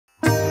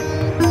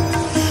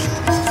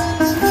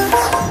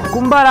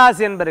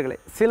கும்பராசி என்பர்களே,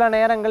 சில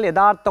நேரங்கள்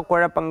யதார்த்த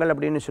குழப்பங்கள்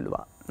அப்படின்னு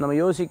சொல்லுவாள். நம்ம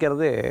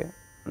யோசிக்கிறது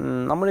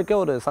நம்மளுக்கே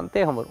ஒரு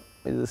சந்தேகம் வரும்.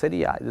 இது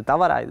சரியா, இது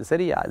தவறா, இது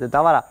சரியா, இது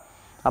தவறா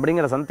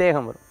அப்படிங்கிற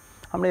சந்தேகம் வரும்.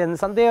 அப்படி அந்த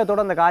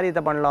சந்தேகத்தோடு அந்த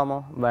காரியத்தை பண்ணலாமோ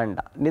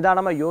வேண்டாம்,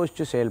 நிதானமாக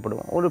யோசித்து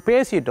செயல்படுவோம். ஒரு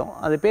பேசிட்டோம்,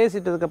 அது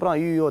பேசிட்டதுக்கப்புறம்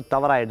ஐயோ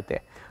தவறாகிடுதே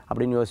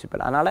அப்படின்னு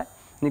யோசிப்பேன். அதனால்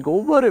இன்றைக்கி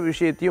ஒவ்வொரு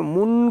விஷயத்தையும்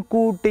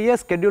முன்கூட்டியே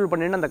ஸ்கெட்யூல்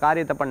பண்ணிட்டு அந்த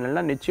காரியத்தை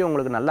பண்ணலைன்னா நிச்சயம்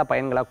உங்களுக்கு நல்ல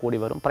பயன்களாக கூடி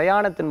வரும்.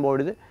 பிரயாணத்தின்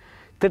பொழுது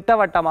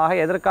திட்டவட்டமாக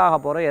எதற்காக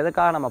போகிறோம்,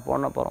 எதுக்காக நம்ம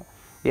பண்ண போகிறோம்,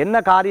 என்ன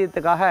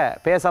காரியத்துக்காக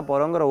பேச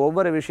போகிறோங்கிற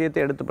ஒவ்வொரு விஷயத்தை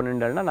எடுத்து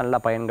பண்ணிட்டோம்னா நல்ல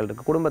பயன்கள்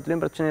இருக்குது.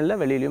 குடும்பத்துலேயும் பிரச்சனை இல்லை,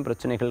 வெளியிலையும்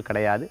பிரச்சனைகள்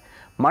கிடையாது.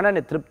 மன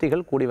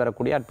திருப்திகள் கூடி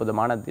வரக்கூடிய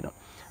அற்புதமான தினம்.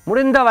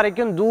 முடிந்த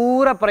வரைக்கும்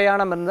தூர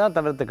பிரயாணம் இருந்தால்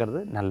தவிர்த்துக்கிறது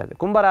நல்லது.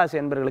 கும்பராசி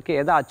என்பவர்களுக்கு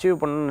எதை அச்சீவ்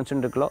பண்ணணும்னு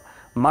நினச்சிட்டுருக்கோ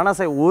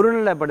மனசை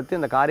ஒருநிலைப்படுத்தி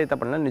அந்த காரியத்தை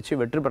பண்ணால்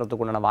நிச்சயம் வெற்றி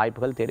பெறத்துக்குண்டான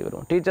வாய்ப்புகள் தேடி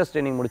வரும். டீச்சர்ஸ்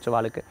ட்ரைனிங் முடிச்ச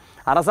வாழ்க்கை,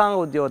 அரசாங்க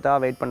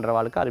உத்தியோகத்தாக வெயிட் பண்ணுற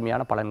வாழ்க்கை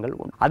அருமையான பலன்கள்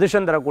உண்டு.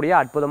 அதிர்ஷ்டம் தரக்கூடிய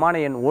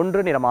அற்புதமான எண்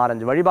 1, நிறம்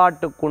ஆரஞ்சு.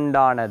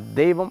 வழிபாட்டுக்குண்டான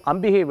தெய்வம்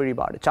அம்பிகை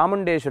வழிபாடு,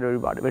 சாமுண்டேஸ்வரி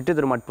வழிபாடு, வெற்றி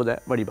தரும் அற்புத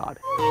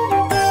வழிபாடு.